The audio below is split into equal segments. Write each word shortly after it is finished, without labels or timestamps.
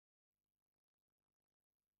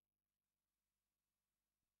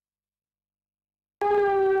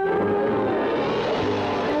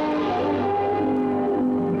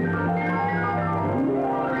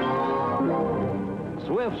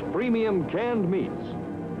premium canned meats.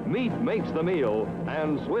 Meat makes the meal,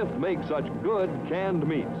 and Swift makes such good canned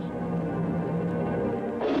meats.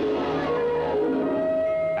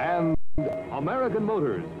 And American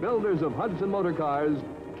Motors, builders of Hudson Motor Cars,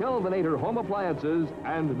 Kelvinator Home Appliances,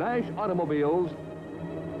 and Nash Automobiles,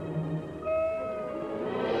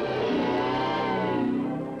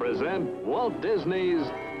 present Walt Disney's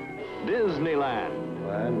Disneyland.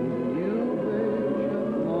 When you wish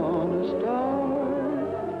upon a star,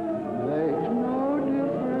 makes no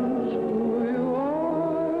difference who you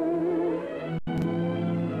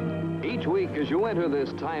are. Each week as you enter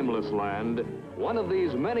this timeless land, one of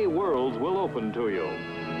these many worlds will open to you.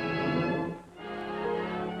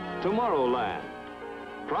 Tomorrowland,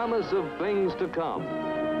 promise of things to come.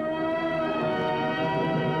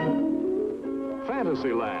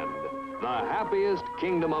 Fantasyland, the happiest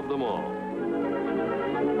kingdom of them all.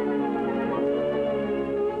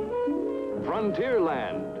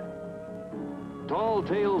 Frontierland, tall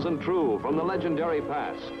tales and true from the legendary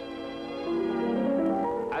past.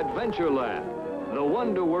 Adventureland, the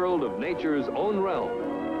wonder world of nature's own realm.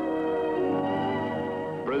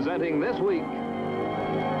 Presenting this week,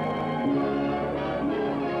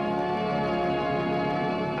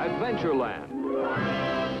 Adventureland.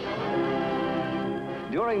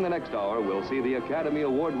 During the next hour, we'll see the Academy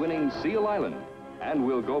Award-winning Seal Island, and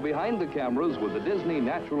we'll go behind the cameras with the Disney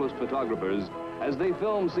naturalist photographers as they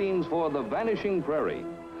film scenes for The Vanishing Prairie,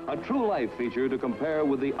 a true life feature to compare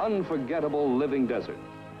with the unforgettable living desert.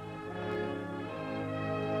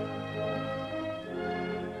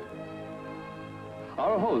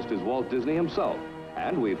 Our host is Walt Disney himself,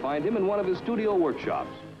 and we find him in one of his studio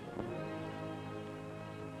workshops.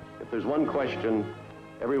 If there's one question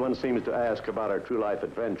everyone seems to ask about our true life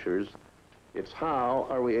adventures, it's how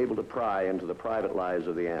are we able to pry into the private lives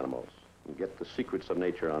of the animals and get the secrets of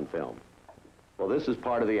nature on film? Well, this is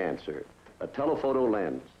part of the answer, a telephoto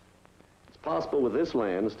lens. It's possible with this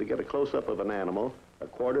lens to get a close-up of an animal a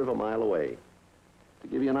quarter of a mile away. To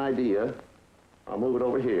give you an idea, I'll move it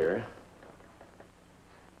over here.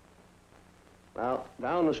 Now,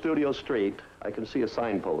 down the studio street, I can see a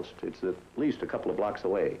signpost. It's at least a couple of blocks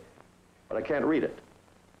away, but I can't read it.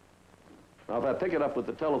 Now, if I pick it up with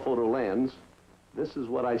the telephoto lens, this is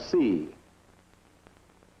what I see.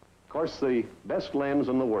 Of course, the best lens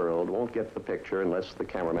in the world won't get the picture unless the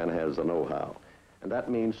cameraman has the know-how. And that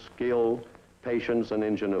means skill, patience, and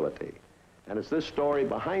ingenuity. And it's this story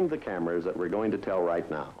behind the cameras that we're going to tell right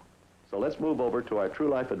now. So let's move over to our True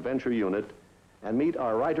Life Adventure unit and meet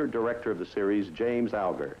our writer-director of the series, James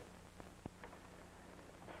Alger.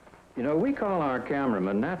 You know, we call our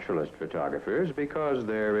cameramen naturalist photographers because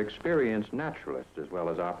they're experienced naturalists as well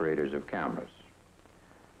as operators of cameras.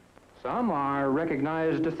 Some are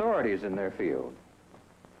recognized authorities in their field.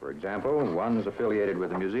 For example, one's affiliated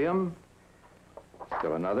with a museum,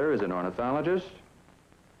 still another is an ornithologist,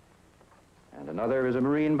 and another is a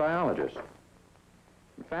marine biologist.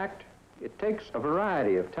 In fact, it takes a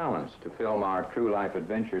variety of talents to film our true life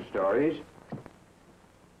adventure stories,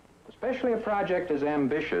 especially a project as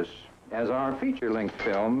ambitious as our feature-length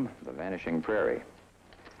film, The Vanishing Prairie.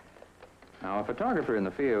 Now, a photographer in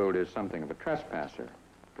the field is something of a trespasser,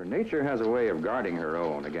 for nature has a way of guarding her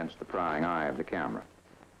own against the prying eye of the camera.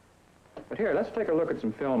 But here, let's take a look at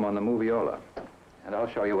some film on the moviola, and I'll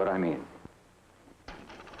show you what I mean.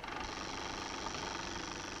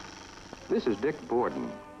 This is Dick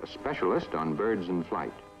Borden, a specialist on birds in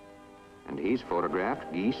flight. And he's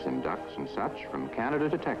photographed geese and ducks and such from Canada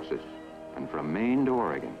to Texas and from Maine to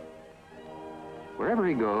Oregon. Wherever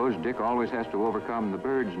he goes, Dick always has to overcome the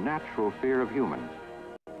bird's natural fear of humans.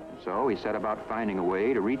 And so he set about finding a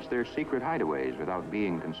way to reach their secret hideaways without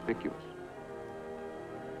being conspicuous.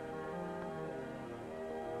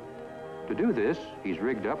 To do this, he's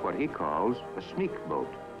rigged up what he calls a sneak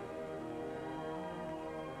boat.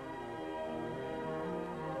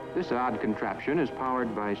 This odd contraption is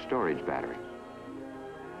powered by storage batteries.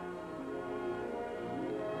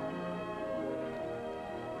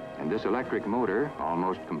 And this electric motor,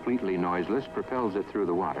 almost completely noiseless, propels it through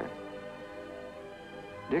the water.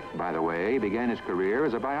 Dick, by the way, began his career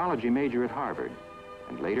as a biology major at Harvard,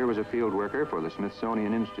 and later was a field worker for the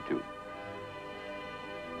Smithsonian Institute.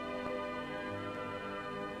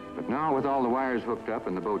 But now, with all the wires hooked up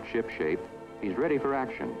and the boat ship-shape, he's ready for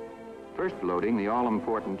action. First loading the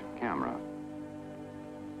all-important camera.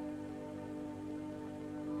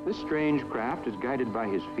 This strange craft is guided by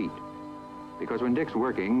his feet, because when Dick's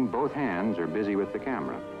working, both hands are busy with the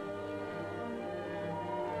camera.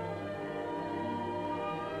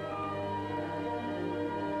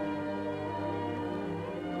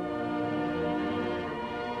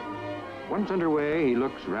 Once underway, he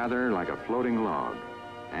looks rather like a floating log.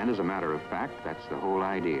 And as a matter of fact, that's the whole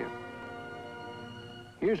idea.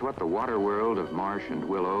 Here's what the water world of marsh and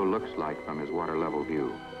willow looks like from his water level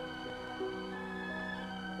view.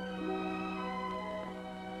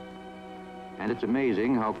 And it's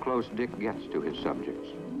amazing how close Dick gets to his subjects.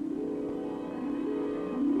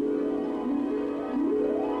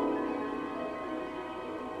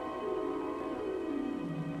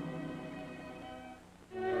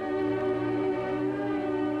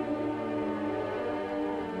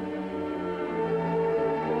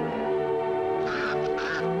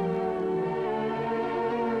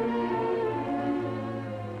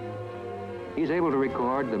 He's able to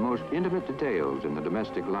record the most intimate details in the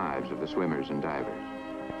domestic lives of the swimmers and divers.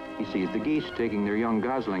 He sees the geese taking their young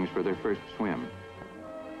goslings for their first swim.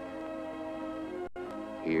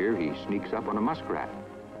 Here he sneaks up on a muskrat,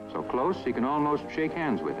 so close he can almost shake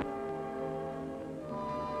hands with him.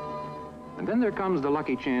 And then there comes the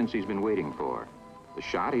lucky chance he's been waiting for, the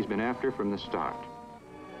shot he's been after from the start.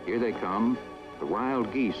 Here they come, the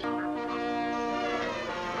wild geese.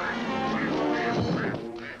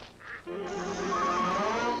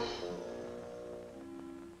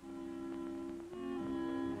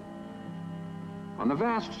 On the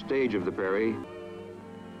vast stage of the prairie,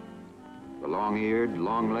 the long-eared,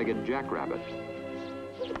 long-legged jackrabbit,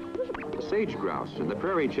 the sage grouse and the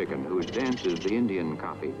prairie chicken whose dances the Indian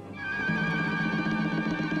copied.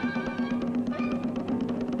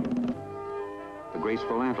 The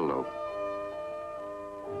graceful antelope.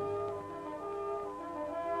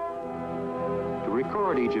 To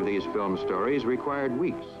record each of these film stories required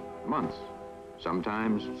weeks, months,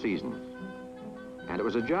 sometimes seasons. And it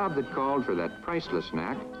was a job that called for that priceless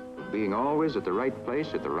knack of being always at the right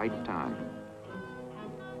place at the right time.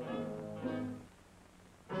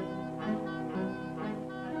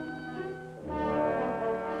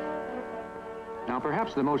 Now,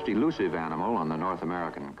 perhaps the most elusive animal on the North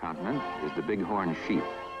American continent is the bighorn sheep.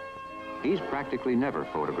 He's practically never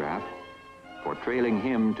photographed, for trailing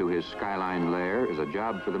him to his skyline lair is a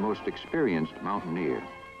job for the most experienced mountaineer.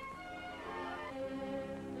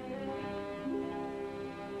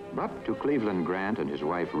 But to Cleveland Grant and his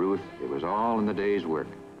wife Ruth, it was all in the day's work.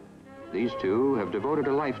 These two have devoted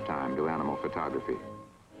a lifetime to animal photography.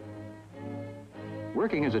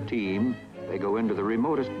 Working as a team, they go into the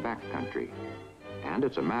remotest backcountry. And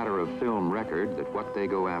it's a matter of film record that what they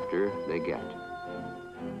go after, they get.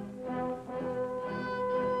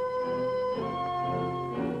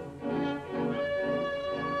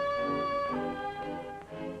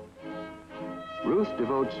 Ruth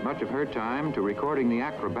devotes much of her time to recording the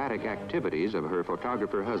acrobatic activities of her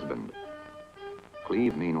photographer husband.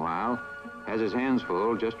 Cleve, meanwhile, has his hands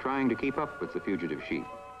full just trying to keep up with the fugitive sheep.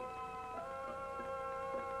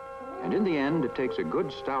 And in the end, it takes a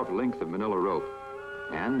good stout length of manila rope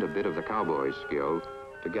and a bit of the cowboy's skill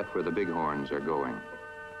to get where the bighorns are going.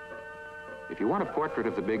 If you want a portrait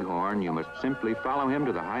of the bighorn, you must simply follow him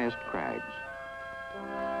to the highest crags.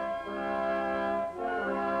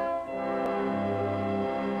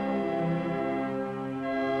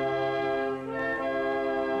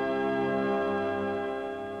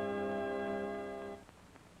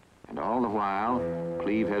 And all the while,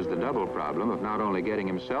 Cleve has the double problem of not only getting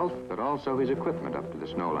himself, but also his equipment up to the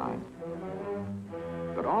snow line.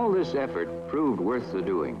 But all this effort proved worth the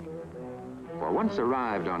doing. For once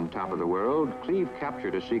arrived on top of the world, Cleve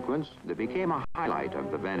captured a sequence that became a highlight of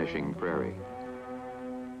the vanishing prairie.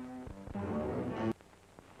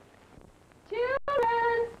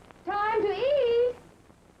 Children, time to eat.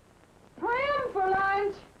 Pram for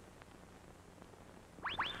lunch.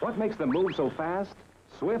 What makes them move so fast?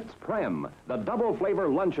 Swift's Prem, the double flavor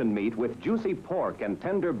luncheon meat with juicy pork and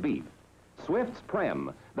tender beef. Swift's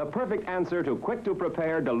Prem, the perfect answer to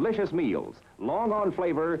quick-to-prepare delicious meals, long on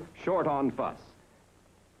flavor, short on fuss.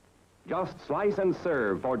 Just slice and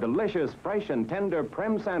serve for delicious, fresh and tender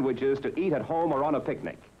Prem sandwiches to eat at home or on a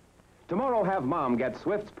picnic. Tomorrow have Mom get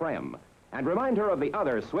Swift's Prem, and remind her of the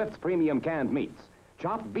other Swift's premium canned meats.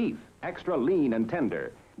 Chopped beef, extra lean and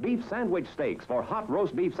tender. Beef sandwich steaks for hot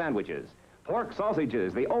roast beef sandwiches. Pork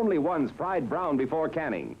sausages, the only ones fried brown before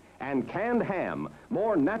canning. And canned ham,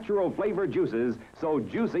 more natural flavor juices, so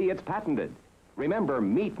juicy it's patented. Remember,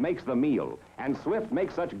 meat makes the meal, and Swift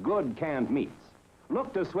makes such good canned meats.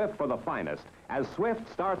 Look to Swift for the finest, as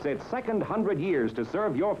Swift starts its second 100 years to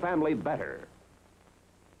serve your family better.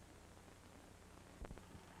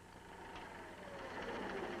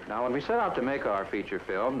 Now, when we set out to make our feature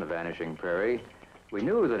film, The Vanishing Prairie, we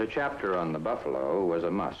knew that a chapter on the buffalo was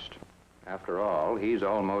a must. After all, he's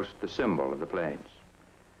almost the symbol of the plains.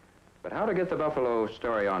 But how to get the buffalo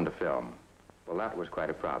story onto film? Well, that was quite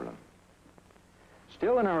a problem.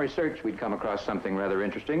 Still, in our research, we'd come across something rather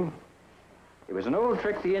interesting. It was an old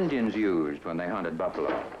trick the Indians used when they hunted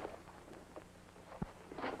buffalo.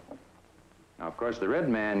 Now, of course, the red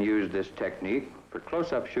man used this technique for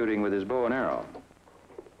close-up shooting with his bow and arrow.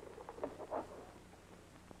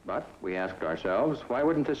 But we asked ourselves, why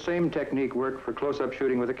wouldn't the same technique work for close-up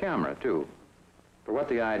shooting with a camera, too? For what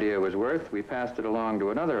the idea was worth, we passed it along to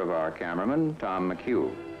another of our cameramen, Tom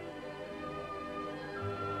McHugh.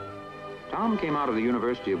 Tom came out of the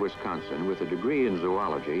University of Wisconsin with a degree in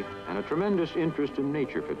zoology and a tremendous interest in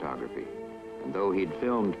nature photography. And though he'd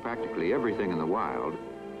filmed practically everything in the wild,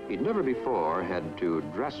 he'd never before had to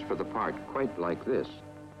dress for the part quite like this.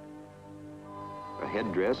 A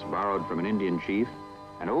headdress borrowed from an Indian chief,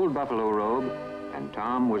 an old buffalo robe, and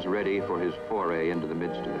Tom was ready for his foray into the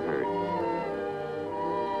midst of the herd.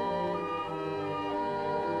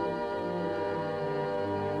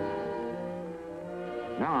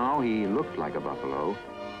 Now he looked like a buffalo,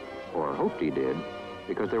 or hoped he did,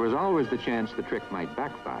 because there was always the chance the trick might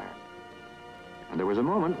backfire. And there was a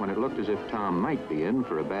moment when it looked as if Tom might be in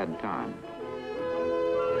for a bad time.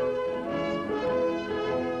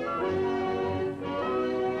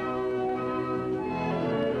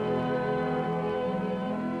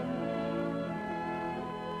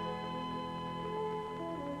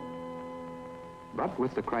 But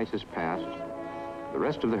with the crisis past, the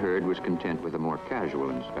rest of the herd was content with a more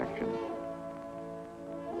casual inspection.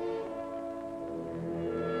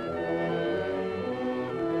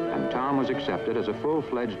 And Tom was accepted as a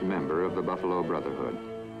full-fledged member of the Buffalo Brotherhood.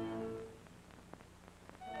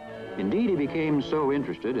 Indeed, he became so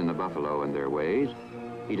interested in the buffalo and their ways,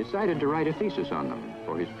 he decided to write a thesis on them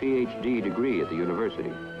for his PhD degree at the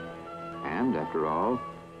university. And after all,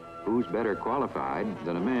 who's better qualified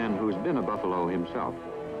than a man who's been a buffalo himself?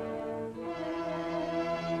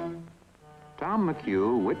 Tom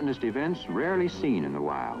McHugh witnessed events rarely seen in the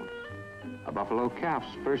wild. A buffalo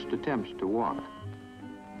calf's first attempts to walk.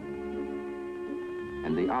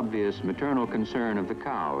 And the obvious maternal concern of the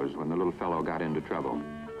cows when the little fellow got into trouble.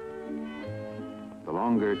 The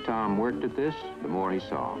longer Tom worked at this, the more he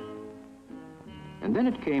saw. And then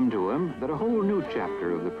it came to him that a whole new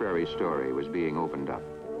chapter of the prairie story was being opened up.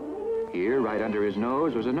 Here, right under his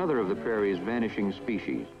nose, was another of the prairie's vanishing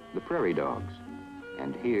species, the prairie dogs.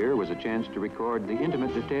 And here was a chance to record the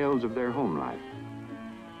intimate details of their home life.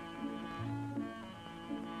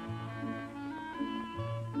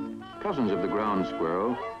 Cousins of the ground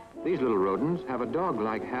squirrel, these little rodents have a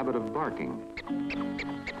dog-like habit of barking.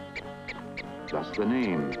 Thus the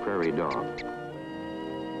name, prairie dog.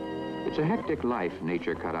 It's a hectic life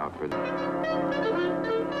nature cut out for them.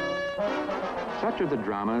 Such are the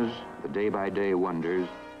dramas, the day-by-day wonders,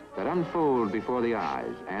 that unfold before the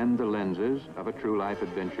eyes and the lenses of a true life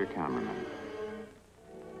adventure cameraman.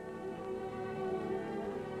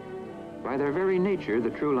 By their very nature, the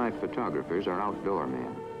true life photographers are outdoor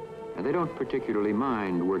men, and they don't particularly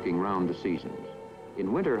mind working round the seasons.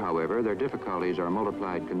 In winter, however, their difficulties are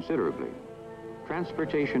multiplied considerably.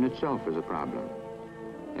 Transportation itself is a problem.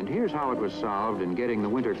 And here's how it was solved in getting the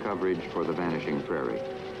winter coverage for the vanishing prairie.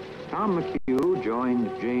 Tom McHugh joined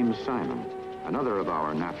James Simon, another of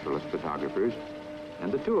our naturalist photographers,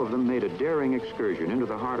 and the two of them made a daring excursion into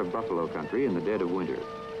the heart of buffalo country in the dead of winter.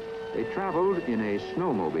 They traveled in a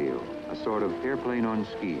snowmobile, a sort of airplane on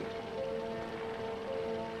skis.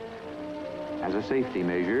 As a safety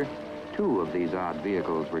measure, two of these odd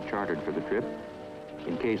vehicles were chartered for the trip.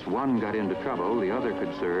 In case one got into trouble, the other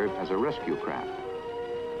could serve as a rescue craft.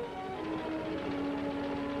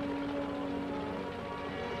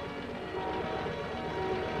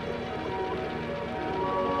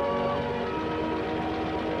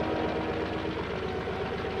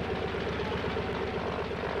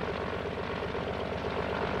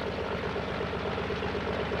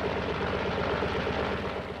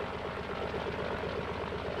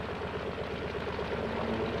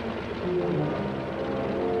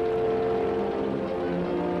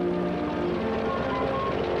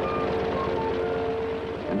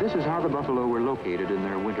 This is how the buffalo were located in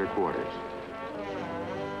their winter quarters.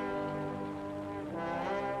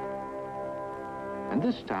 And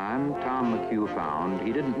this time, Tom McHugh found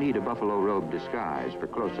he didn't need a buffalo robe disguise for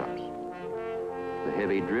close-ups. The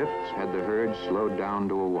heavy drifts had the herd slowed down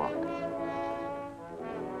to a walk.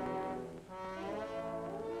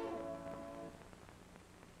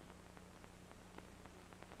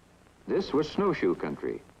 This was snowshoe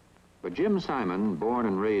country. But Jim Simon, born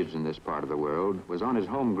and raised in this part of the world, was on his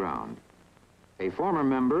home ground. A former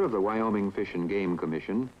member of the Wyoming Fish and Game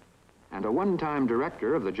Commission and a one-time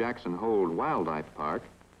director of the Jackson Hole Wildlife Park,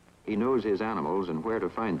 he knows his animals and where to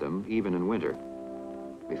find them, even in winter.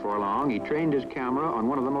 Before long, he trained his camera on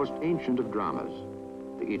one of the most ancient of dramas,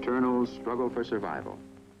 the eternal struggle for survival.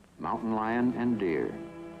 Mountain lion and deer,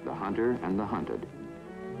 the hunter and the hunted.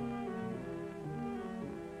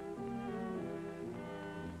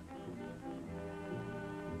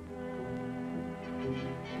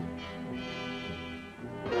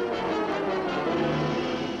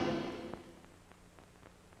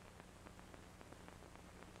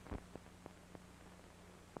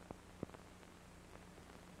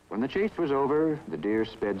 When the chase was over, the deer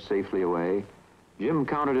sped safely away. Jim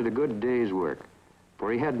counted it a good day's work,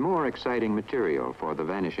 for he had more exciting material for the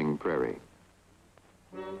vanishing prairie.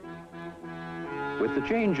 With the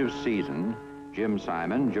change of season, Jim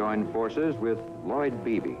Simon joined forces with Lloyd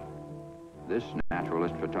Beebe. This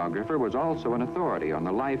naturalist photographer was also an authority on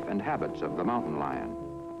the life and habits of the mountain lion.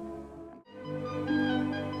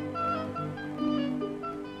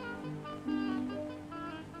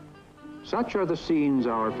 Such are the scenes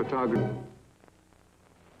our photographer...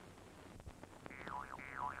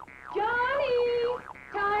 Johnny!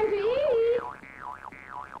 Time to eat!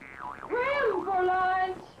 Prim for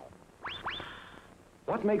lunch!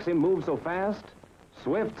 What makes him move so fast?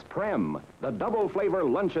 Swift's Prem, the double flavor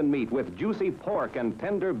luncheon meat with juicy pork and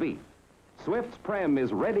tender beef. Swift's Prem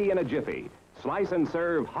is ready in a jiffy. Slice and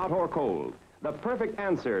serve hot or cold. The perfect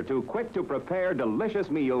answer to quick-to-prepare delicious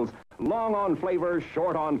meals, long on flavor,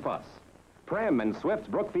 short on fuss. Prem and Swift's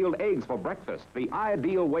Brookfield eggs for breakfast, the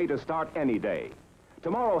ideal way to start any day.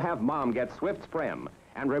 Tomorrow have Mom get Swift's Prem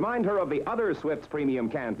and remind her of the other Swift's premium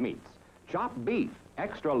canned meats. Chopped beef,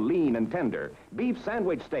 extra lean and tender. Beef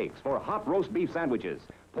sandwich steaks for hot roast beef sandwiches.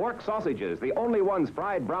 Pork sausages, the only ones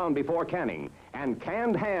fried brown before canning. And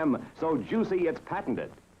canned ham, so juicy it's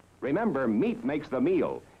patented. Remember, meat makes the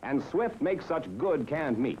meal, and Swift makes such good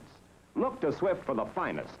canned meats. Look to Swift for the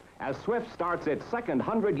finest, as Swift starts its second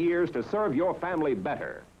 100 years to serve your family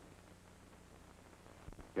better.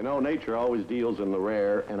 You know, nature always deals in the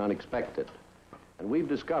rare and unexpected. And we've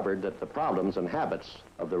discovered that the problems and habits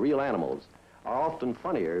of the real animals are often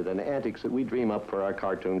funnier than the antics that we dream up for our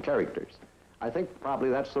cartoon characters. I think probably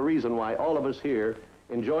that's the reason why all of us here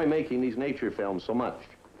enjoy making these nature films so much.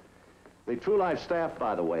 The True Life staff,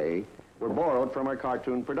 by the way, were borrowed from our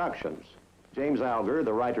cartoon productions. James Alger,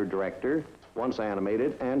 the writer-director, once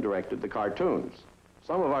animated and directed the cartoons.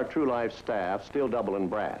 Some of our True Life staff still double in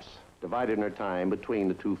brass, dividing their time between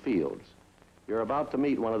the two fields. You're about to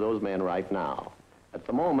meet one of those men right now. At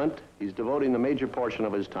the moment, he's devoting the major portion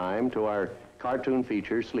of his time to our cartoon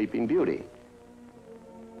feature, Sleeping Beauty.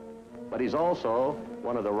 But he's also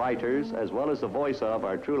one of the writers as well as the voice of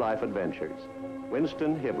our True Life adventures,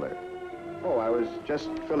 Winston Hibbler. Oh, I was just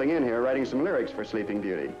filling in here writing some lyrics for Sleeping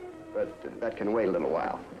Beauty, but that can wait a little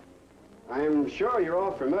while. I'm sure you're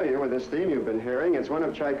all familiar with this theme you've been hearing. It's one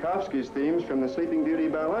of Tchaikovsky's themes from the Sleeping Beauty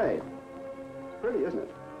ballet. It's pretty, isn't it?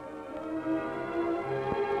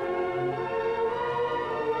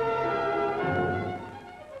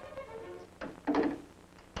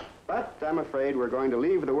 But I'm afraid we're going to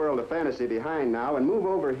leave the world of fantasy behind now and move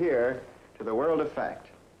over here to the world of fact.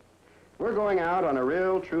 We're going out on a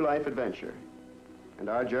real true life adventure. And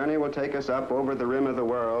our journey will take us up over the rim of the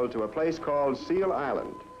world to a place called Seal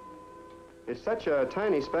Island. It's such a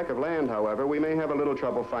tiny speck of land, however, we may have a little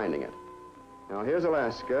trouble finding it. Now, here's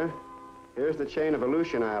Alaska, here's the chain of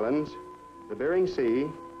Aleutian Islands, the Bering Sea,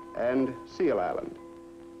 and Seal Island,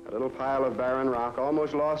 a little pile of barren rock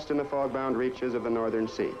almost lost in the fog-bound reaches of the Northern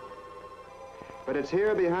Sea. But it's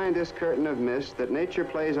here behind this curtain of mist that nature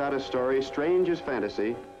plays out a story strange as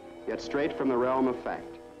fantasy, yet straight from the realm of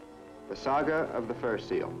fact. The saga of the fur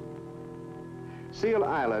seal. Seal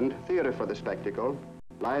Island, theater for the spectacle,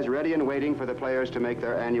 lies ready and waiting for the players to make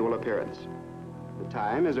their annual appearance. The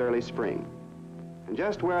time is early spring. And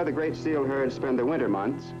just where the great seal herds spend the winter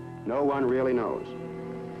months, no one really knows.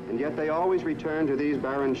 And yet they always return to these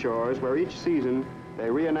barren shores where each season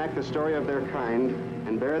they reenact the story of their kind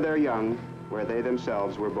and bear their young where they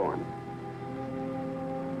themselves were born.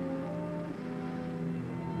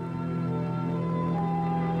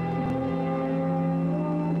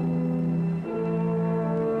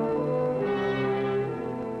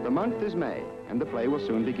 The month is May, and the play will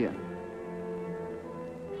soon begin.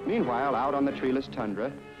 Meanwhile, out on the treeless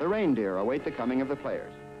tundra, the reindeer await the coming of the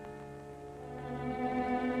players.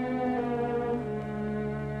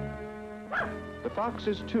 The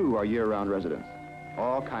foxes, too, are year-round residents,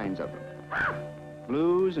 all kinds of them.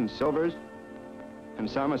 Blues and silvers, and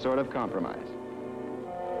some a sort of compromise.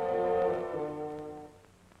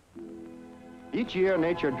 Each year,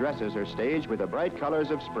 nature dresses her stage with the bright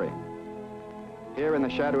colors of spring. Here in the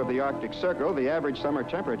shadow of the Arctic Circle, the average summer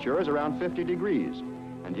temperature is around 50 degrees,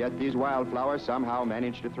 And yet these wildflowers somehow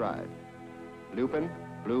manage to thrive. Lupin,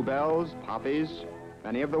 bluebells, poppies,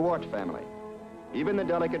 many of the wart family, even the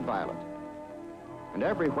delicate violet. And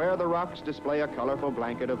everywhere the rocks display a colorful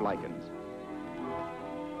blanket of lichens.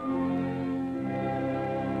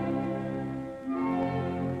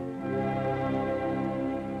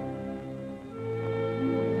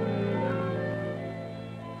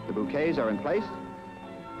 The bouquets are in place.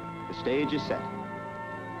 The stage is set.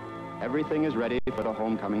 Everything is ready for the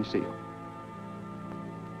homecoming seal.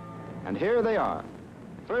 And here they are.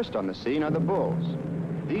 First on the scene are the bulls.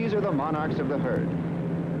 These are the monarchs of the herd.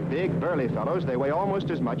 Big, burly fellows, they weigh almost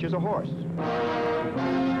as much as a horse.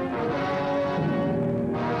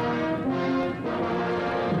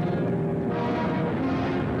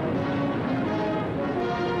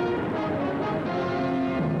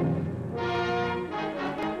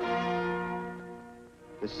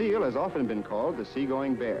 The seal has often been called the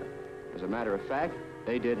seagoing bear. As a matter of fact,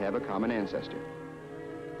 they did have a common ancestor.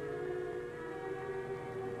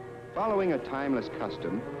 Following a timeless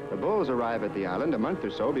custom, the bulls arrive at the island a month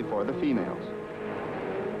or so before the females.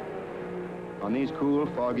 On these cool,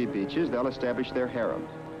 foggy beaches, they'll establish their harems,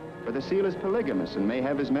 for the seal is polygamous and may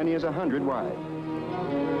have as many as 100 wives.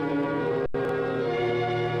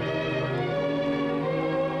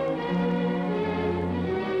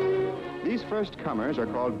 These first comers are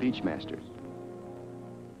called beachmasters,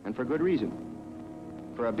 and for good reason.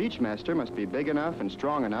 For a beachmaster must be big enough and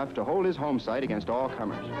strong enough to hold his home site against all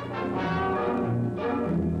comers.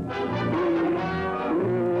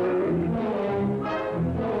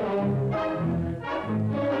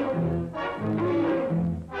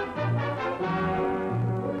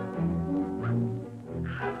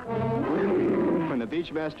 When the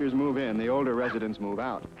beachmasters move in, the older residents move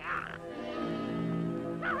out.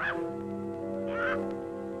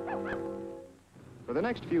 For the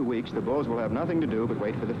next few weeks, the bulls will have nothing to do but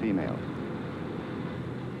wait for the females.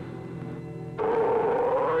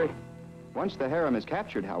 Once the harem is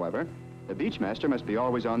captured, however, the beachmaster must be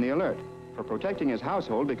always on the alert, for protecting his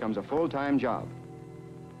household becomes a full-time job.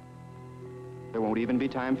 There won't even be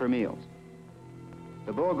time for meals.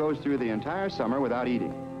 The bull goes through the entire summer without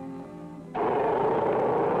eating.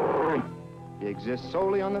 He exists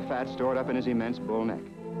solely on the fat stored up in his immense bull neck.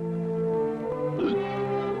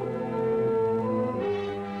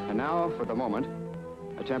 And now, for the moment,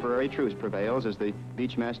 a temporary truce prevails as the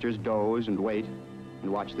beachmasters doze and wait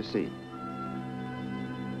and watch the sea.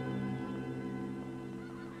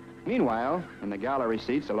 Meanwhile, in the gallery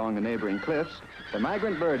seats along the neighboring cliffs, the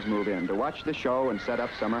migrant birds move in to watch the show and set up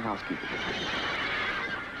summer housekeeping.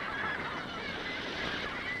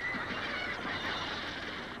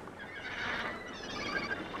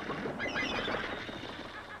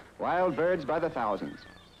 Wild birds by the thousands.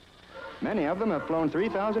 Many of them have flown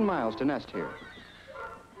 3,000 miles to nest here.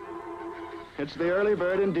 It's the early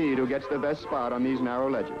bird indeed who gets the best spot on these narrow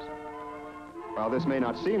ledges. While this may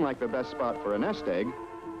not seem like the best spot for a nest egg,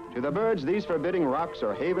 to the birds, these forbidding rocks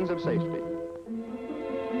are havens of safety.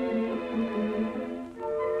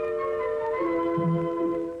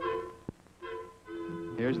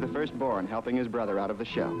 Here's the firstborn helping his brother out of the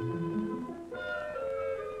shell.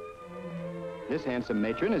 This handsome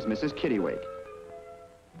matron is Mrs. Kittiwake.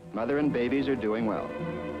 Mother and babies are doing well.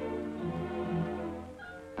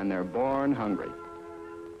 And they're born hungry.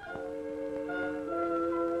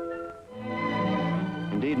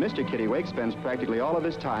 Indeed, Mr. Kittiwake spends practically all of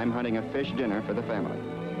his time hunting a fish dinner for the family.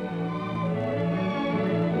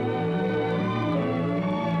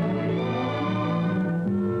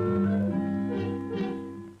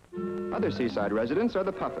 Other seaside residents are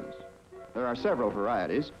the puffins. There are several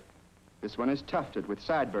varieties. This one is tufted with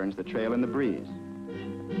sideburns that trail in the breeze.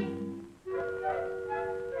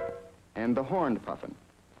 And the horned puffin.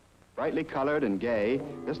 Brightly colored and gay,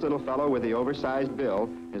 this little fellow with the oversized bill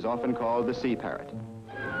is often called the sea parrot.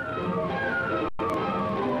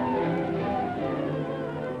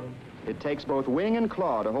 It takes both wing and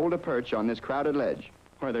claw to hold a perch on this crowded ledge,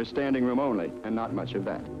 where there's standing room only, and not much of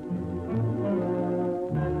that.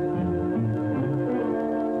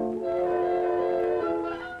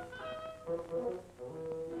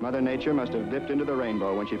 Mother Nature must have dipped into the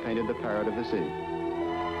rainbow when she painted the parrot of the sea.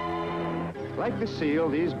 Like the seal,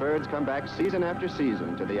 these birds come back season after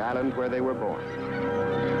season to the island where they were born.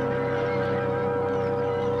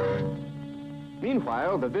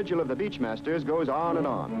 Meanwhile, the vigil of the beachmasters goes on and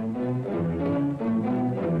on.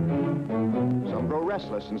 Some grow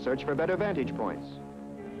restless and search for better vantage points.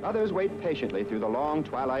 Others wait patiently through the long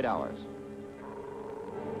twilight hours.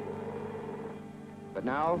 But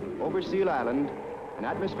now, over Seal Island, an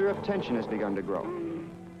atmosphere of tension has begun to grow.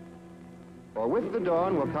 For with the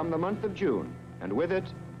dawn will come the month of June, and with it,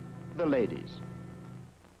 the ladies.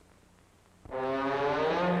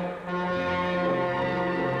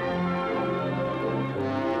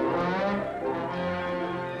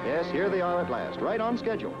 Yes, here they are at last, right on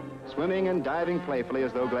schedule, swimming and diving playfully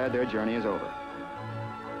as though glad their journey is over.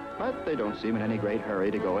 But they don't seem in any great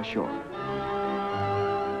hurry to go ashore.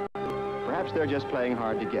 Perhaps they're just playing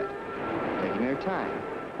hard to get, taking their time,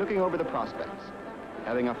 looking over the prospects,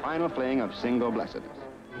 having a final fling of single blessedness.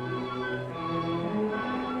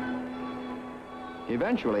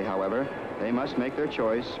 Eventually, however, they must make their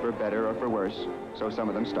choice for better or for worse, so some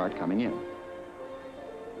of them start coming in.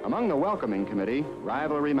 Among the welcoming committee,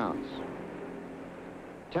 rivalry mounts.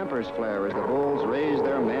 Tempers flare as the bulls raise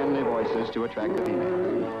their manly voices to attract the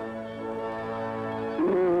females.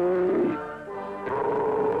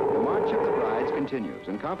 The march of the brides continues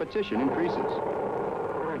and competition increases.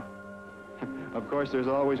 Of course, there's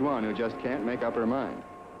always one who just can't make up her mind.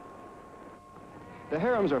 The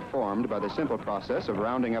harems are formed by the simple process of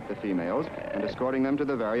rounding up the females and escorting them to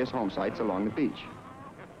the various home sites along the beach.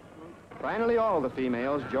 Finally, all the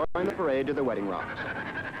females join the parade to the wedding rocks.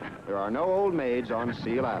 There are no old maids on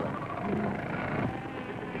Seal Island.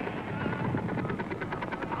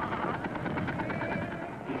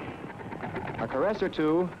 A caress or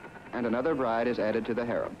two, and another bride is added to the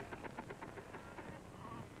harem.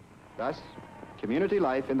 Thus, community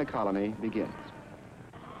life in the colony begins.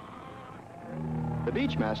 The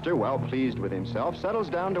beachmaster, well pleased with himself, settles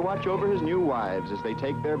down to watch over his new wives as they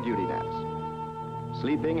take their beauty naps.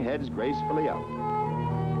 Sleeping heads gracefully up.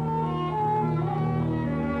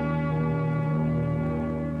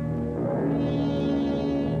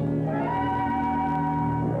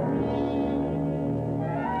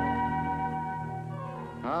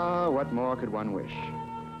 Ah, what more could one wish?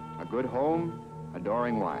 A good home,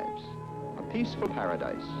 adoring wives, a peaceful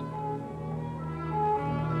paradise.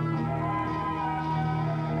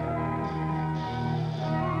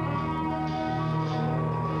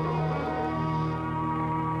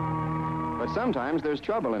 But sometimes there's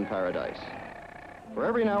trouble in paradise. For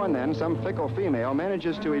every now and then, some fickle female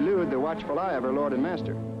manages to elude the watchful eye of her lord and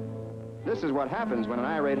master. This is what happens when an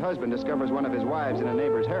irate husband discovers one of his wives in a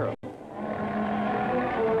neighbor's harem.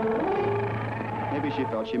 Maybe she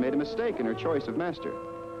felt she made a mistake in her choice of master,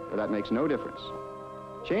 but that makes no difference.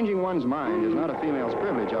 Changing one's mind is not a female's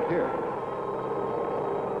privilege up here.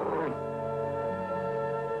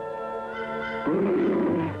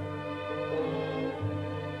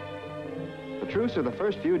 The truce of the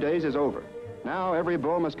first few days is over. Now every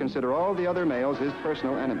bull must consider all the other males his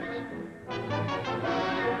personal enemies.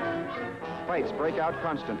 Fights break out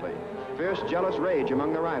constantly. Fierce, jealous rage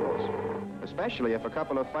among the rivals, especially if a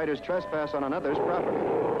couple of fighters trespass on another's property.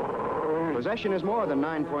 Possession is more than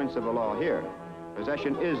 9 points of the law here.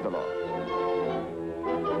 Possession is the law.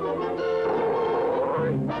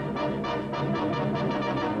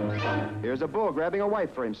 Here's a bull grabbing a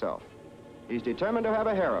wife for himself. He's determined to have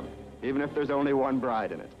a harem, even if there's only one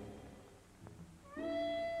bride in it.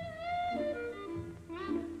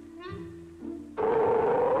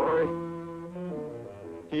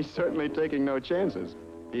 He's certainly taking no chances.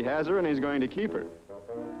 He has her and he's going to keep her.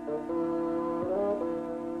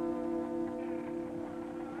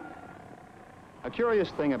 A curious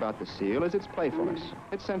thing about the seal is its playfulness,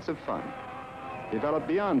 its sense of fun, developed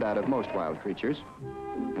beyond that of most wild creatures.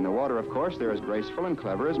 In the water, of course, they're as graceful and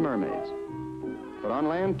clever as mermaids. But on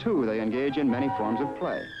land, too, they engage in many forms of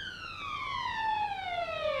play.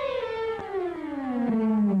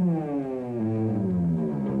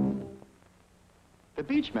 The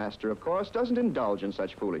beachmaster, of course, doesn't indulge in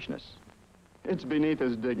such foolishness. It's beneath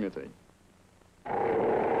his dignity.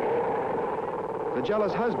 The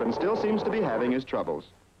jealous husband still seems to be having his troubles.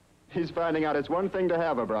 He's finding out it's one thing to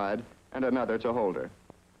have a bride and another to hold her.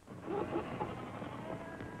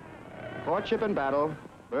 Courtship and battle,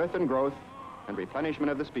 birth and growth, and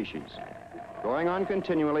replenishment of the species, going on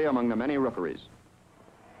continually among the many rookeries.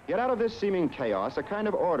 Yet out of this seeming chaos, a kind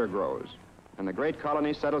of order grows, and the great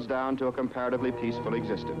colony settles down to a comparatively peaceful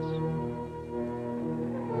existence.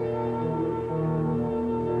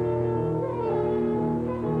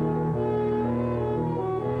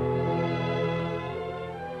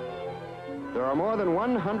 There are more than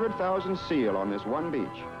 100,000 seal on this one beach.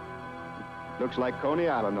 Looks like Coney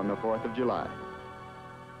Island on the 4th of July.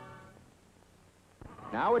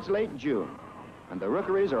 Now it's late June, and the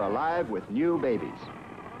rookeries are alive with new babies.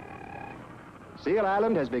 Seal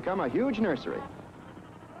Island has become a huge nursery.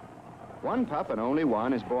 One pup and only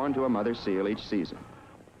one is born to a mother seal each season.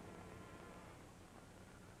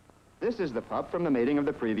 This is the pup from the mating of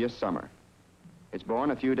the previous summer. It's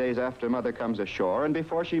born a few days after mother comes ashore and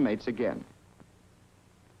before she mates again.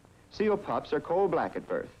 Seal pups are coal-black at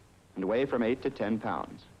birth and weigh from 8 to 10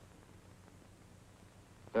 pounds.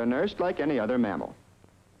 They're nursed like any other mammal.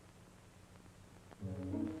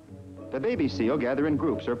 The baby seal gather in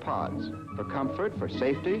groups or pods for comfort, for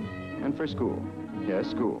safety, and for school. Yes,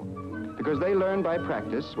 school. Because they learn by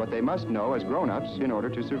practice what they must know as grown-ups in order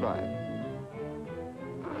to survive.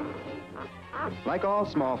 Like all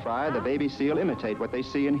small fry, the baby seal imitate what they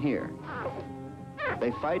see and hear.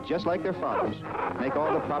 They fight just like their fathers, make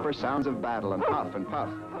all the proper sounds of battle and huff and puff,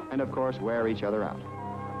 and of course wear each other out.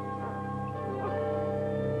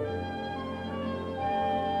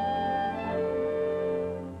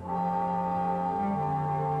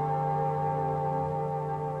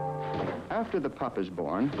 After the pup is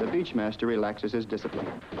born, the beachmaster relaxes his discipline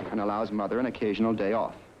and allows mother an occasional day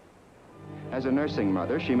off. As a nursing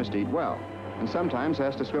mother, she must eat well, and sometimes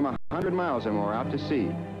has to swim 100 miles or more out to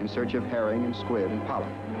sea in search of herring and squid and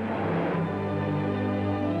pollock.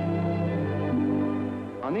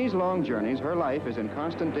 On these long journeys, her life is in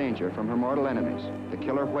constant danger from her mortal enemies, the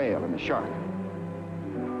killer whale and the shark.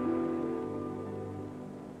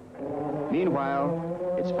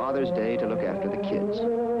 Meanwhile, it's Father's Day to look after the kids.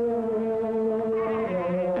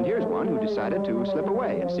 And here's one who decided to slip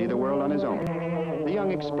away and see the world on his own, the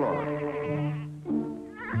young explorer.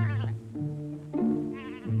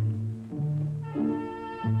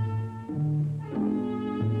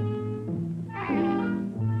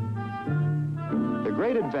 The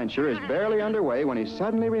great adventure is barely underway when he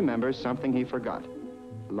suddenly remembers something he forgot.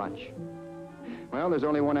 Lunch. Well, there's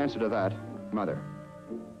only one answer to that. Mother.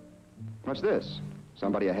 What's this?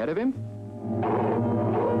 Somebody ahead of him?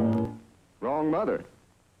 Wrong mother.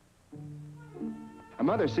 A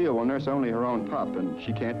mother seal will nurse only her own pup, and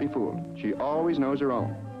she can't be fooled. She always knows her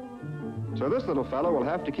own. So this little fellow will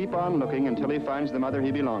have to keep on looking until he finds the mother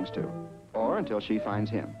he belongs to, or until she finds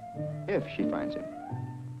him, if she finds him.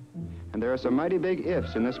 And there are some mighty big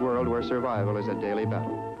ifs in this world where survival is a daily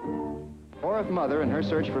battle. Or if mother, in her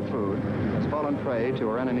search for food, has fallen prey to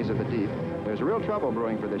her enemies of the deep, there's real trouble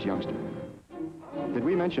brewing for this youngster. Did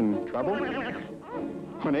we mention trouble?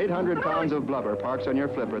 When 800 pounds of blubber parks on your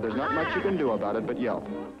flipper, there's not much you can do about it but yelp.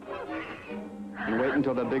 And wait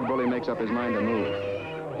until the big bully makes up his mind to move.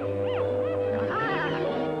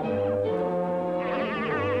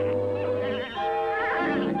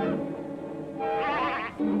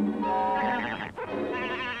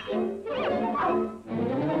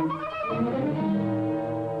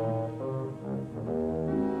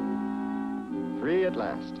 Free at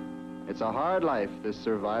last. It's a hard life, this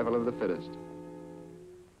survival of the fittest.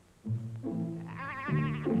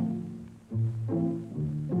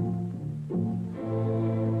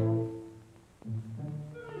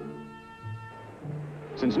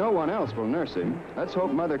 Since no one else will nurse him, let's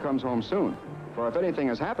hope Mother comes home soon. For if anything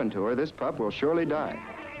has happened to her, this pup will surely die.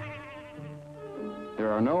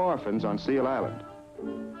 There are no orphans on Seal Island.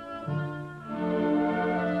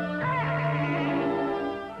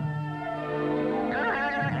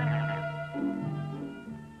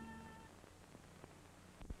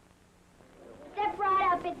 Step right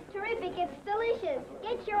up. It's terrific. It's delicious.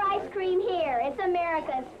 Get your ice cream here. It's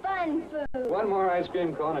America's fun food. One more ice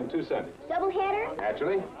cream cone and 2 cents. Doubleheader?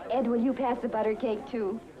 Naturally. Ed, will you pass the butter cake,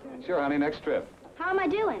 too? Sure, honey, next trip. How am I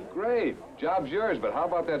doing? Great. Job's yours, but how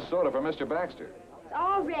about that soda for Mr. Baxter? It's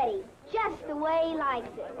all ready. Just the way he likes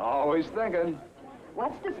it. Always thinking.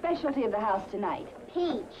 What's the specialty of the house tonight?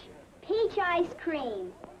 Peach. Peach ice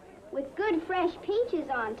cream. With good fresh peaches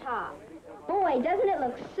on top. Boy, doesn't it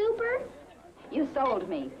look super? You sold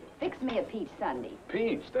me. Fix me a peach sundae.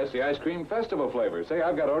 Peach, that's the ice cream festival flavor. Say,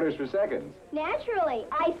 I've got orders for seconds. Naturally.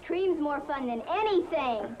 Ice cream's more fun than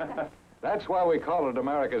anything. That's why we call it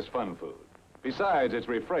America's fun food. Besides, it's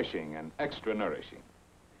refreshing and extra nourishing.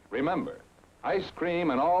 Remember, ice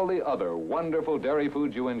cream and all the other wonderful dairy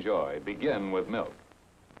foods you enjoy begin with milk.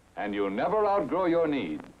 And you'll never outgrow your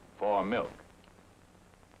need for milk.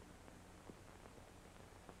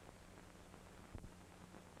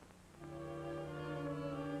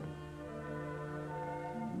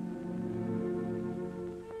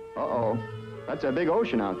 Uh-oh. That's a big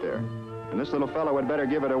ocean out there. And this little fellow had better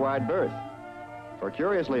give it a wide berth. For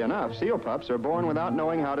curiously enough, seal pups are born without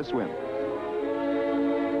knowing how to swim.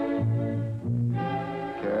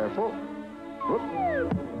 Careful. Whoop.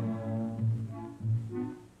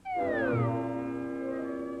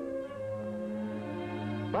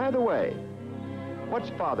 By the way, what's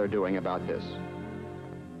Father doing about this?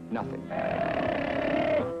 Nothing.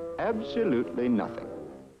 Absolutely nothing.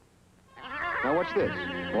 Now what's this?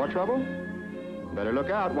 More trouble? Better look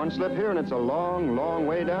out. One slip here and it's a long, long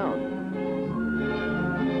way down.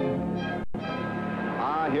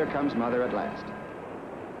 Ah, here comes Mother at last.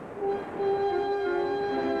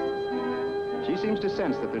 She seems to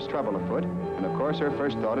sense that there's trouble afoot, and of course her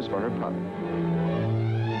first thought is for her pup.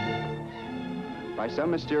 By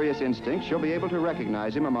some mysterious instinct, she'll be able to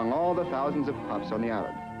recognize him among all the thousands of pups on the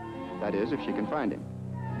island. That is, if she can find him.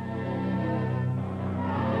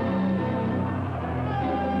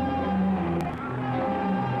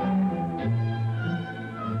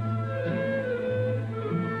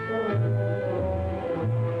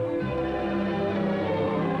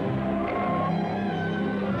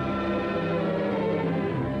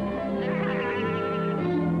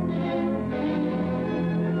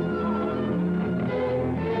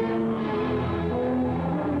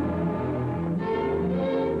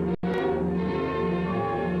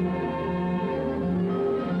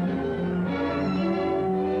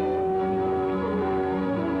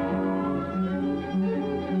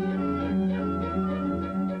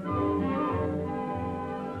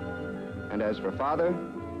 And as for Father,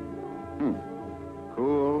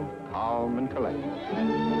 cool, calm, and collected.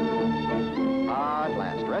 Ah, at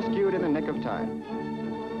last, rescued in the nick of time.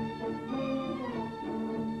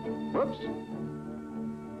 Whoops.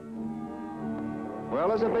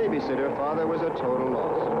 Well, as a babysitter, Father was a total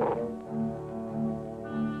loss.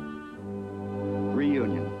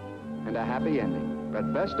 Reunion, and a happy ending,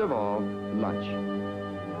 but best of all, lunch.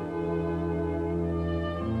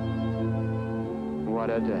 What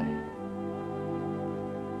a day.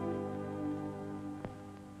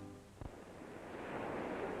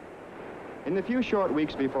 In the few short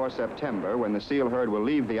weeks before September, when the seal herd will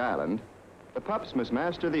leave the island, the pups must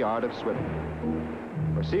master the art of swimming.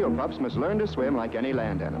 For seal pups must learn to swim like any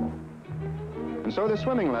land animal. And so the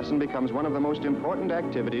swimming lesson becomes one of the most important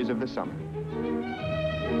activities of the summer.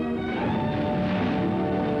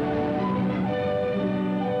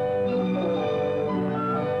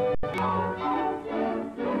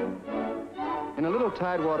 In a little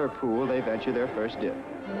tidewater pool, they venture their first dip.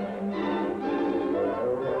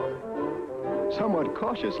 Somewhat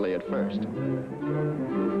cautiously at first.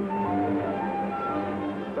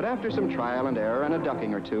 But after some trial and error and a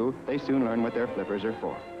ducking or two, they soon learn what their flippers are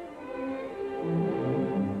for.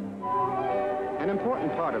 An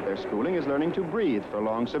important part of their schooling is learning to breathe for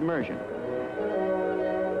long submersion.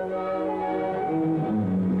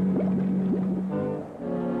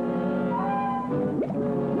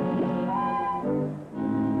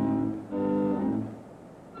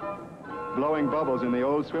 Blowing bubbles in the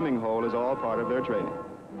old swimming hole is all part of their training.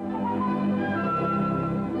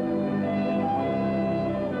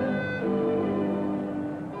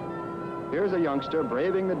 Here's a youngster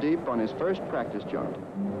braving the deep on his first practice jaunt.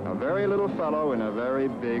 A very little fellow in a very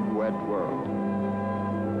big, wet world.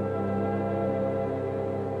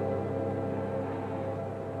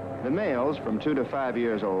 The males, from 2 to 5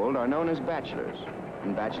 years old, are known as bachelors,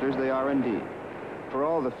 and bachelors they are indeed. For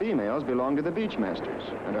all the females belong to the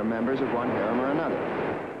beachmasters and are members of one harem or another.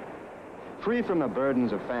 Free from the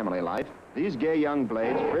burdens of family life, these gay young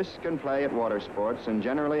blades frisk and play at water sports and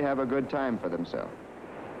generally have a good time for themselves.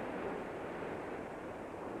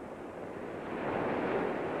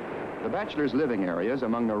 The bachelors' living areas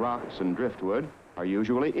among the rocks and driftwood are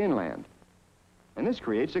usually inland. And this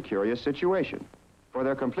creates a curious situation, for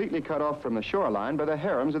they're completely cut off from the shoreline by the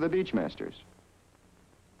harems of the beachmasters.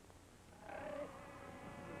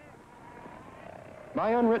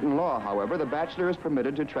 By unwritten law, however, the bachelor is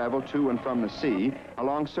permitted to travel to and from the sea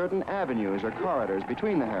along certain avenues or corridors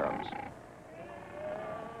between the harems.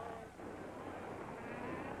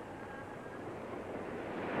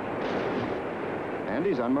 And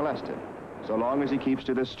he's unmolested, so long as he keeps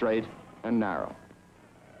to the straight and narrow.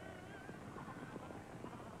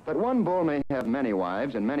 That one bull may have many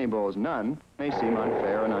wives and many bulls none may seem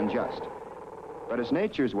unfair and unjust. But it's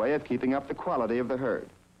nature's way of keeping up the quality of the herd.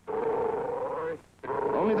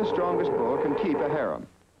 Only the strongest bull can keep a harem.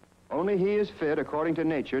 Only he is fit, according to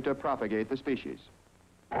nature, to propagate the species.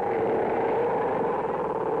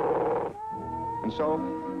 And so,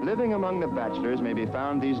 living among the bachelors may be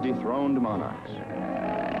found these dethroned monarchs.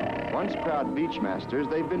 Once proud beachmasters,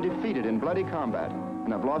 they've been defeated in bloody combat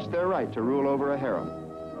and have lost their right to rule over a harem.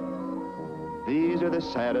 These are the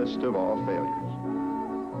saddest of all failures.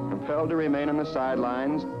 Compelled to remain on the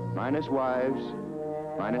sidelines, minus wives,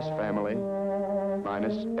 minus family,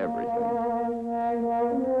 minus everything.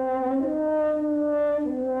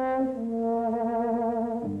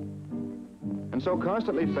 And so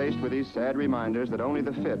constantly faced with these sad reminders that only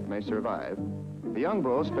the fit may survive, the young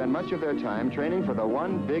bulls spend much of their time training for the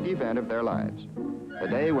one big event of their lives, the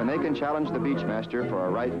day when they can challenge the beachmaster for a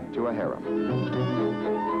right to a harem.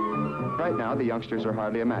 Right now, the youngsters are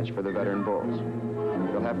hardly a match for the veteran bulls.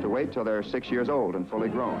 They'll have to wait till they're 6 years old and fully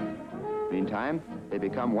grown. Meantime, they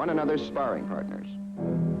become one another's sparring partners.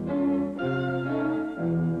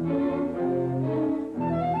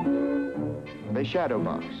 They shadow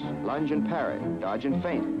box, lunge and parry, dodge and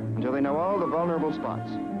feint, until they know all the vulnerable spots.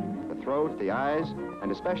 The throat, the eyes,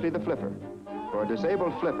 and especially the flipper. For a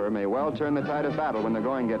disabled flipper may well turn the tide of battle when the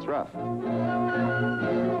going gets rough.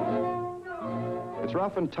 It's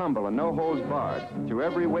rough and tumble and no holds barred through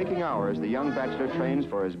every waking hour as the young bachelor trains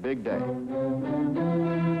for his big day.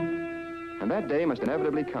 And that day must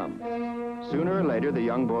inevitably come. Sooner or later, the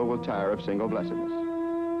young bull will tire of single blessedness.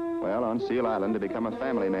 Well, on Seal Island, to become a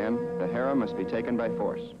family man, the harem must be taken by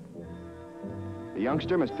force. The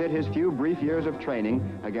youngster must pit his few brief years of training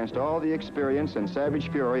against all the experience and savage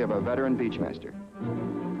fury of a veteran beachmaster.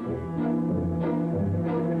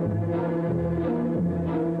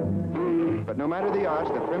 But no matter the odds,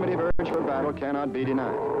 the primitive urge for battle cannot be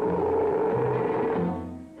denied.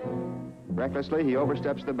 Recklessly, he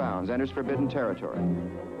oversteps the bounds, enters forbidden territory.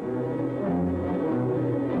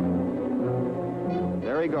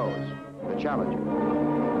 There he goes, the challenger.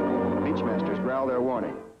 The beachmasters growl their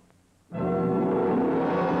warning.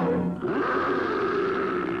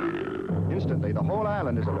 Instantly, the whole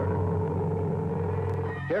island is alerted.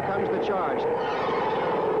 Here comes the charge.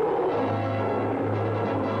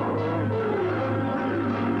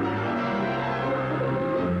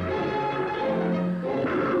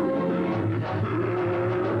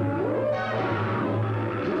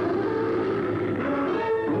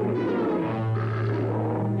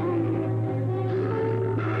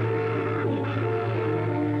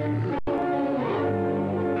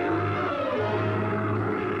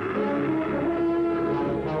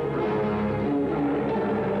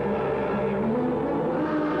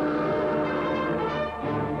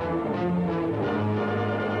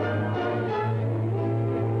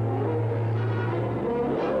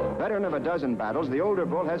 Of a dozen battles, the older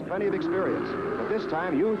bull has plenty of experience. But this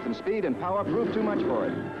time, youth and speed and power prove too much for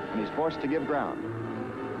him, and he's forced to give ground.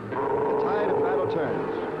 The tide of battle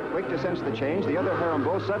turns. Quick to sense the change, the other harem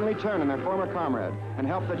bulls suddenly turn on their former comrade and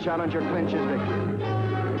help the challenger clinch his victory.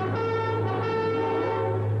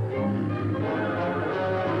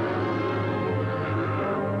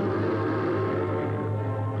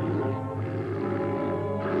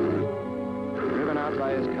 Driven out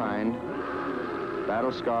by his kind,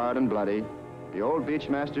 battle-scarred and bloody, the old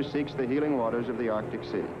beachmaster seeks the healing waters of the Arctic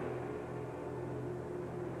Sea.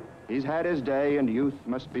 He's had his day and youth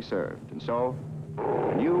must be served, and so,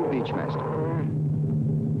 a new beachmaster.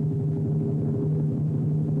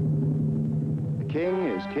 The king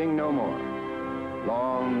is king no more.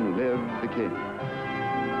 Long live the king.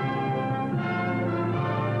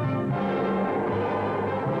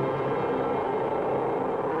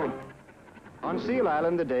 On Seal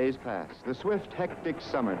Island, the days pass, the swift, hectic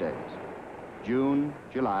summer days. June,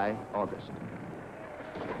 July, August.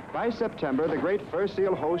 By September, the great fur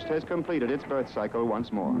seal host has completed its birth cycle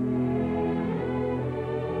once more.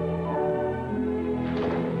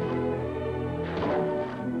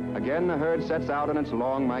 Again, the herd sets out on its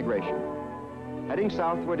long migration, heading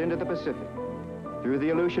southward into the Pacific, through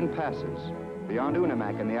the Aleutian Passes, beyond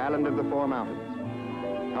Unimak and the Island of the Four Mountains,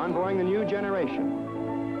 convoying the new generation,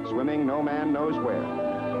 swimming no man knows where.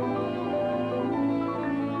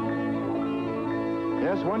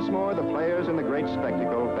 Yes, once more the players in the great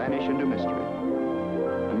spectacle vanish into mystery.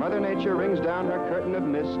 And Mother Nature rings down her curtain of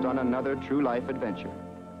mist on another true life adventure.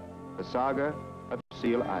 The saga of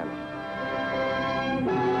Seal Island.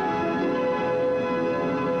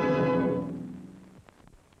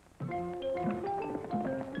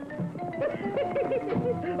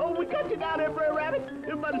 Oh, we cut you down there, Prairie Rabbit.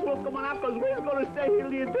 You might as well come on out, because we're going to stay here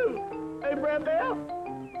till you do. Hey, Brad Bell?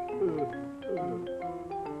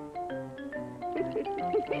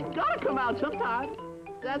 He's got to come out sometime.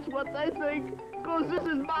 That's what they think, because this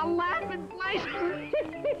is my laughing place.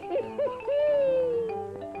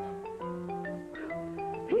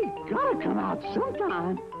 He's got to come out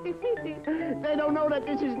sometime. They don't know that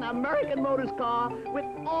this is an American Motors car with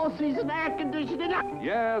all-season air conditioning.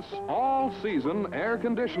 Yes, all-season air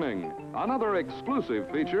conditioning. Another exclusive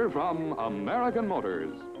feature from American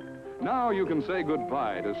Motors. Now you can say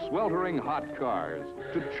goodbye to sweltering hot cars,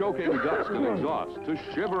 to choking dust and exhaust, to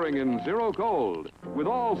shivering in zero cold. With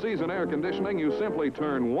all-season air conditioning, you simply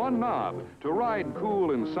turn one knob to ride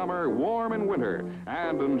cool in summer, warm in winter,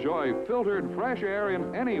 and enjoy filtered fresh air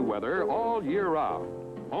in any weather all year round.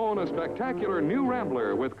 Own a spectacular new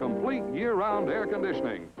Rambler with complete year-round air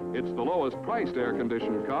conditioning. It's the lowest-priced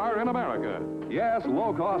air-conditioned car in America. Yes,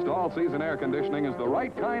 low-cost, all-season air conditioning is the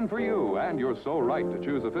right kind for you, and you're so right to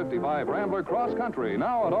choose a 55 Rambler cross-country,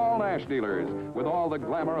 now at all Nash dealers, with all the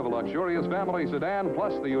glamour of a luxurious family sedan,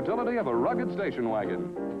 plus the utility of a rugged station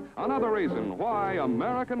wagon. Another reason why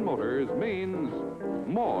American Motors means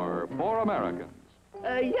more for Americans.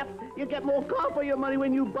 Yep, you get more car for your money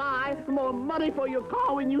when you buy, more money for your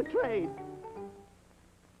car when you trade.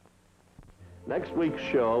 Next week's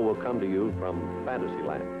show will come to you from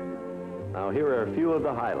Fantasyland. Now, here are a few of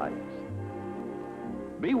the highlights.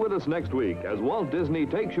 Be with us next week as Walt Disney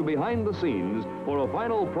takes you behind the scenes for a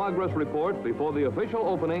final progress report before the official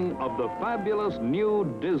opening of the fabulous new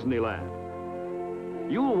Disneyland.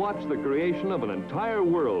 You'll watch the creation of an entire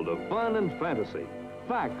world of fun and fantasy,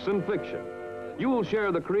 facts and fiction. You'll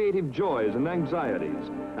share the creative joys and anxieties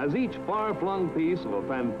as each far-flung piece of a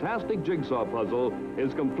fantastic jigsaw puzzle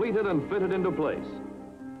is completed and fitted into place.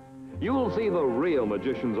 You'll see the real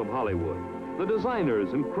magicians of Hollywood, the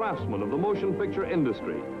designers and craftsmen of the motion picture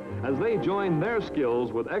industry, as they join their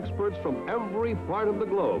skills with experts from every part of the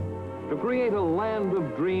globe to create a land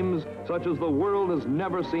of dreams such as the world has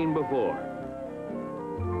never seen before.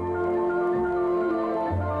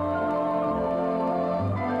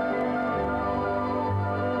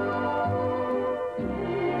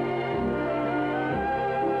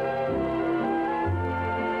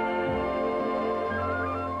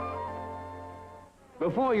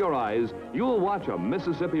 Before your eyes, you'll watch a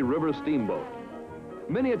Mississippi River steamboat,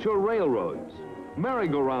 miniature railroads,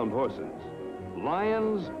 merry-go-round horses,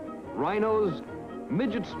 lions, rhinos,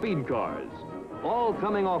 midget speed cars, all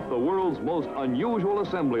coming off the world's most unusual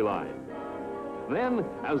assembly line. Then,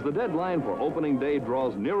 as the deadline for opening day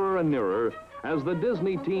draws nearer and nearer, as the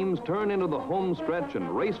Disney teams turn into the home stretch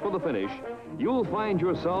and race for the finish, you'll find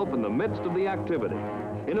yourself in the midst of the activity,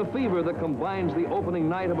 in a fever that combines the opening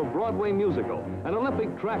night of a Broadway musical, an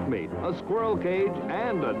Olympic track meet, a squirrel cage,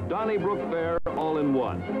 and a Donnybrook Fair all in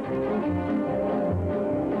one.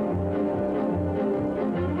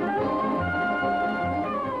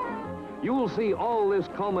 You'll see all this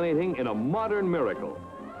culminating in a modern miracle,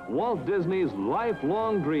 Walt Disney's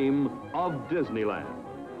lifelong dream of Disneyland,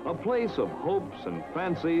 a place of hopes and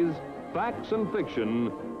fancies, facts and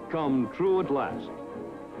fiction come true at last.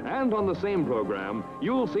 And on the same program,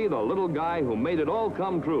 you'll see the little guy who made it all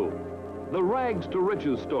come true, the rags to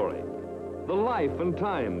riches story, the life and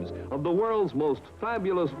times of the world's most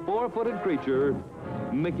fabulous four-footed creature,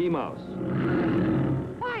 Mickey Mouse.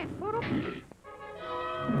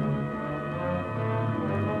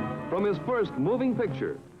 From his first moving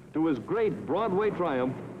picture to his great Broadway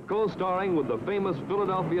triumph, co-starring with the famous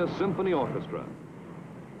Philadelphia Symphony Orchestra.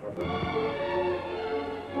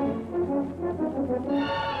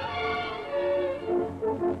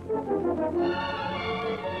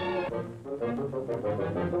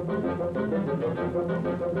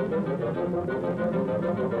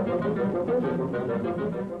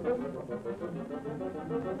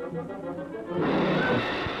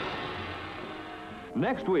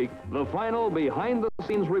 Next week, the final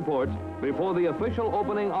behind-the-scenes report before the official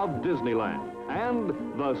opening of Disneyland and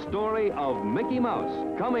the story of Mickey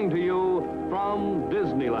Mouse coming to you from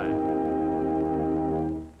Disneyland.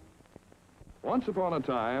 Once upon a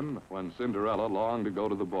time, when Cinderella longed to go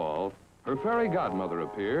to the ball, her fairy godmother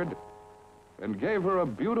appeared and gave her a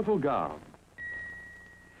beautiful gown.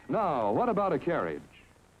 Now, what about a carriage?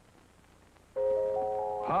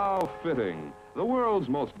 How fitting! The world's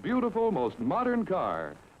most beautiful, most modern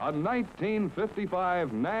car, a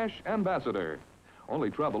 1955 Nash Ambassador. Only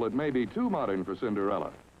trouble, it may be too modern for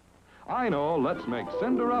Cinderella. I know, let's make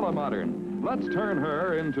Cinderella modern. Let's turn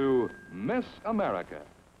her into Miss America.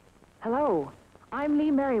 Hello, I'm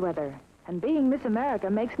Lee Merriweather, and being Miss America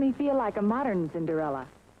makes me feel like a modern Cinderella,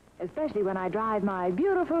 especially when I drive my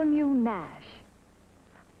beautiful new Nash.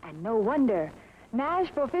 And no wonder. Nash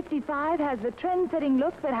for 55 has the trend-setting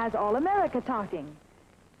look that has all America talking,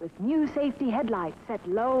 with new safety headlights set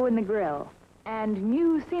low in the grille, and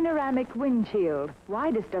new Cineramic windshield,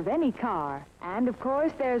 widest of any car. And, of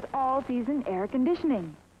course, there's all-season air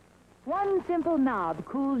conditioning. One simple knob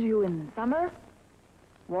cools you in summer,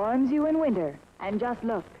 warms you in winter, and just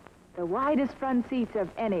look, the widest front seats of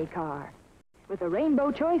any car, with a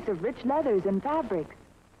rainbow choice of rich leathers and fabrics.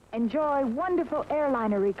 Enjoy wonderful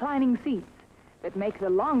airliner reclining seats that make the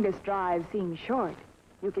longest drive seem short.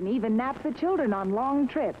 You can even nap the children on long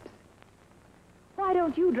trips. Why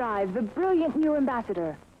don't you drive the brilliant new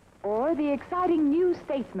Ambassador or the exciting new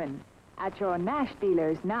Statesman at your Nash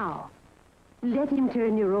dealers now? Let him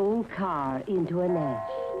turn your old car into a Nash.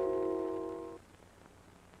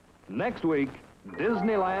 Next week,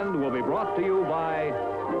 Disneyland will be brought to you by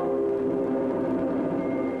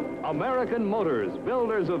American Motors,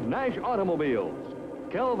 builders of Nash automobiles,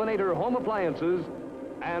 Kelvinator home appliances,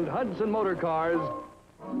 and Hudson Motor Cars,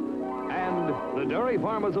 and the Dairy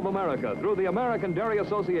Farmers of America through the American Dairy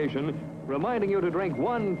Association, reminding you to drink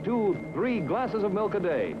 1, 2, 3 glasses of milk a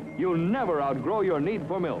day. You'll never outgrow your need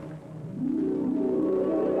for milk.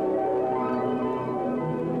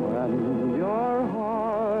 When your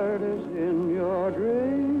heart is in your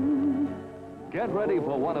dream. Get ready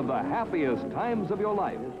for one of the happiest times of your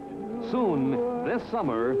life. Soon, this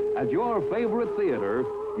summer, at your favorite theater,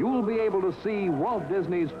 you'll be able to see Walt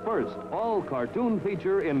Disney's first all-cartoon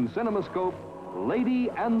feature in CinemaScope, Lady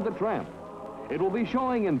and the Tramp. It will be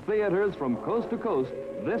showing in theaters from coast to coast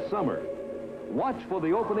this summer. Watch for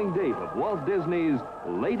the opening date of Walt Disney's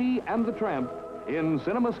Lady and the Tramp in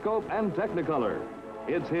CinemaScope and Technicolor.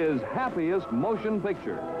 It's his happiest motion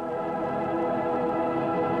picture.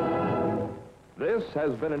 This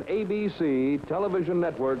has been an ABC Television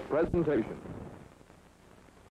Network presentation.